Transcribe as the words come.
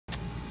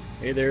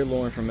Hey there,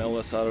 Lauren from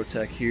LS Auto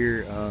Tech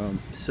here.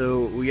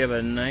 So we have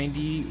a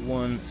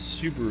 91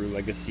 Subaru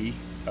Legacy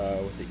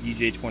with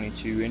the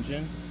EJ22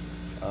 engine.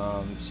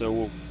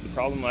 So the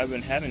problem I've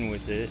been having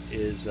with it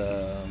is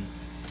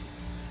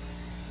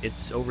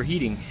it's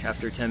overheating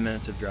after 10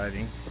 minutes of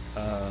driving.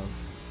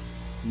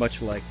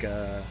 Much like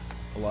a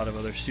lot of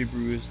other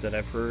Subarus that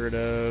I've heard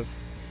of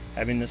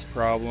having this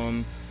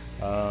problem.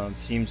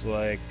 Seems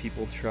like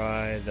people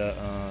try the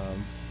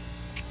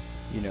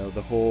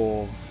the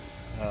whole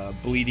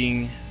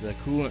bleeding the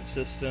coolant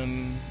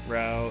system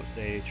route.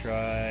 They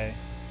try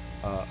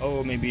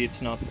oh, maybe it's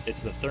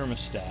the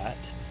thermostat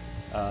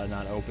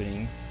not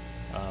opening.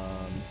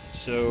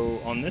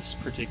 So on this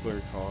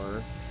particular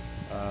car,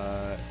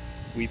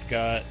 we've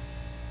got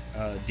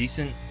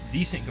decent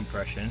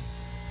compression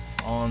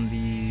on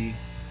the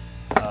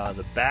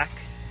back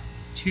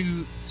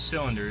two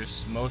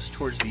cylinders, most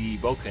towards the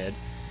bulkhead,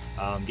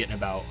 getting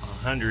about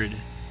 100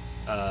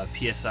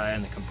 psi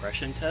on the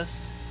compression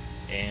test,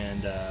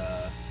 and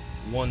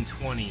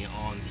 120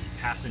 on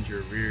the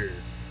passenger rear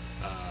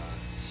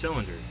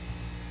cylinder.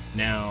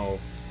 Now,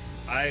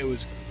 I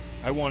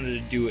wanted to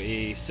do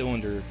a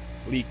cylinder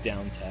leak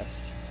down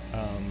test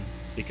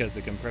because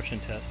the compression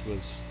test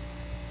was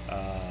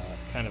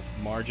kind of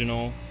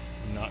marginal,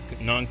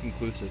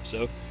 non-conclusive.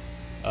 So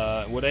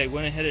what I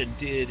went ahead and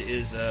did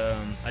is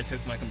I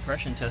took my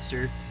compression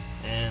tester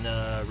and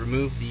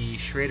removed the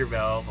Schrader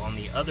valve on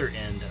the other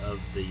end of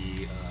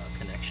the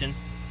connection,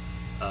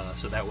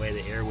 so that way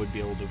the air would be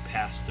able to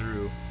pass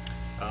through.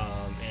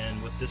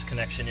 And what this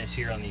connection is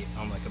here on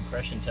my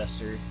compression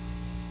tester,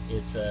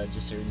 it's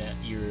just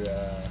your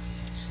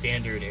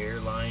standard air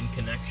line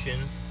connection.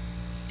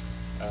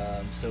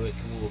 So it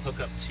will hook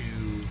up to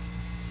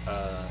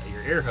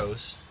your air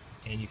hose,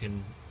 and you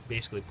can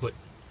basically put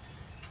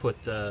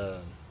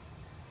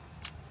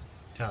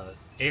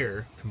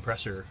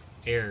compressor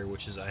air,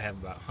 which is I have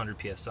about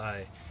 100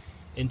 psi,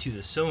 into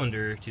the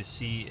cylinder to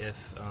see if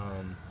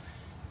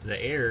the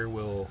air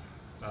will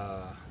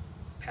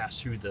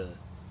pass through the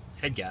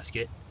head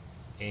gasket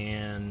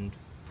and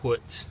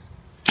put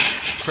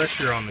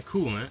pressure on the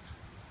coolant.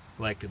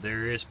 Like,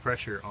 there is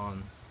pressure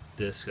on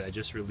this. I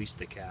just released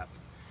the cap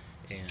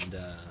and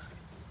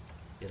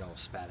it all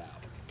spat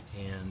out,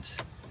 and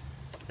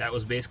that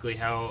was basically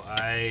how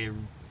I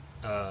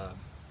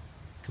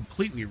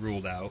completely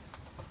ruled out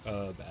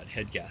bad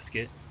head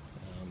gasket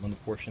on the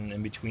portion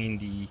in between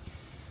the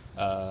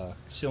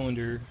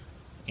cylinder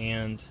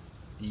and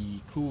the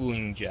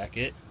cooling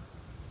jacket.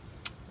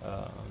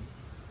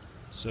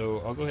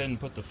 So I'll go ahead and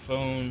put the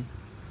phone,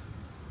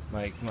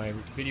 my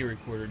video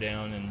recorder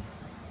down,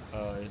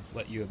 and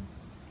let you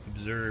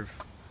observe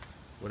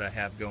what I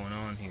have going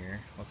on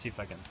here. Let's see if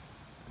I can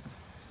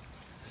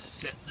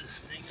set this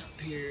thing up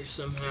here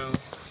somehow.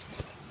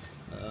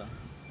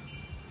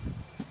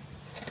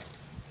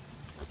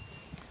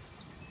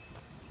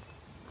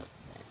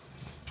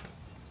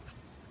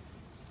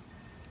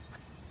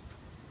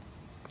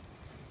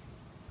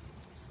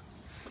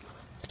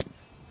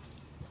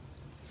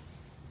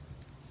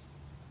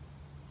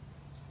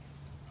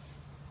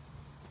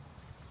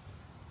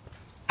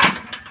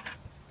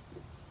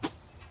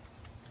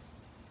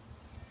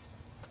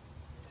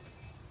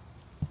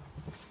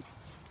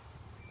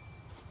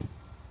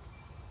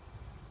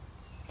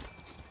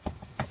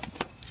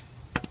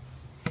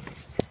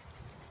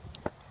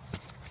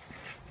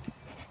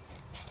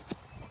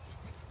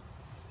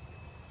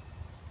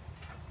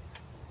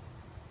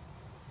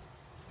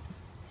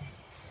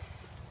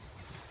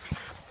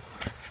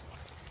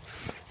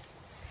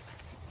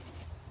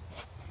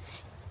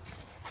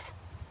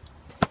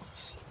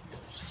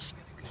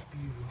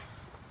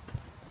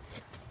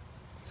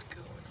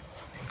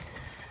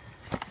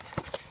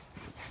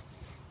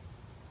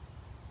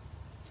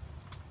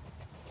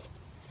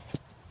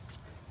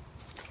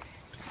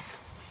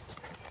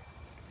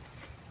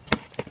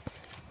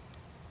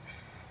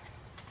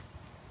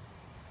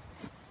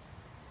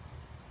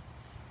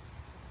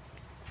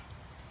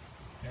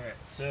 Alright,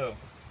 so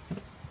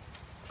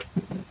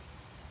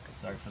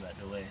sorry for that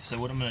delay. So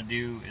what I'm going to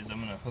do is I'm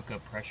going to hook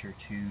up pressure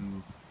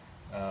to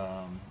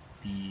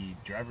the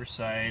driver's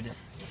side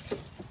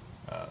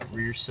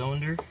rear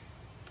cylinder,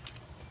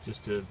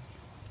 just to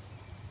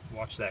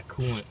watch that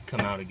coolant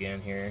come out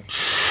again here.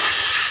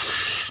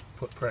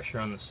 Put pressure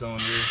on the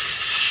cylinder.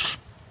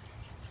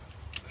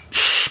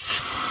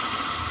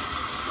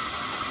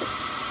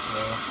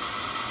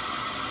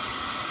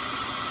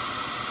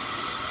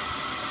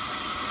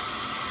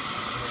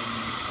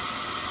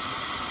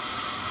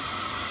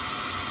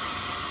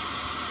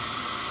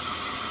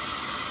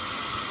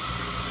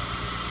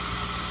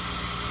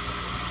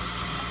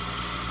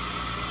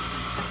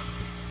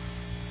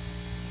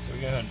 So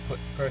we're going to put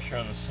pressure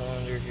on the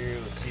cylinder here.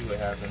 Let's see what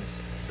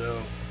happens.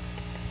 So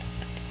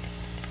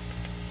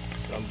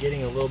I'm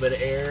getting a little bit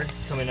of air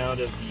coming out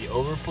of the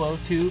overflow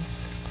tube.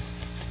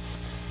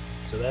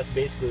 So that's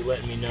basically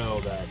letting me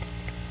know that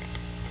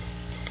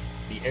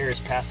the air is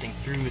passing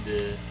through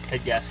the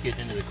head gasket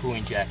into the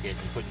cooling jacket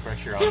and putting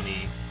pressure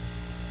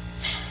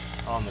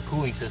on the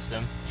cooling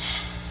system.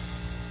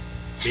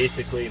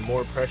 basically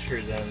more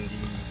pressure than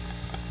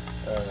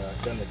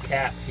the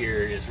cap here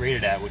is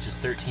rated at, which is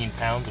 13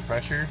 pounds of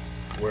pressure.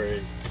 Where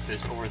if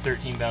there's over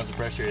 13 pounds of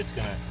pressure, it's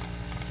gonna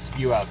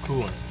spew out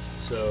coolant.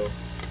 So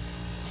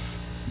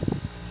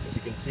as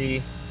you can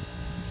see,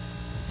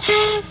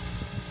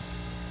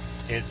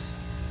 it's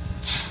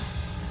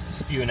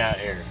spewing out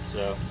air.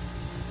 So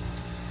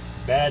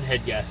bad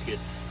head gasket.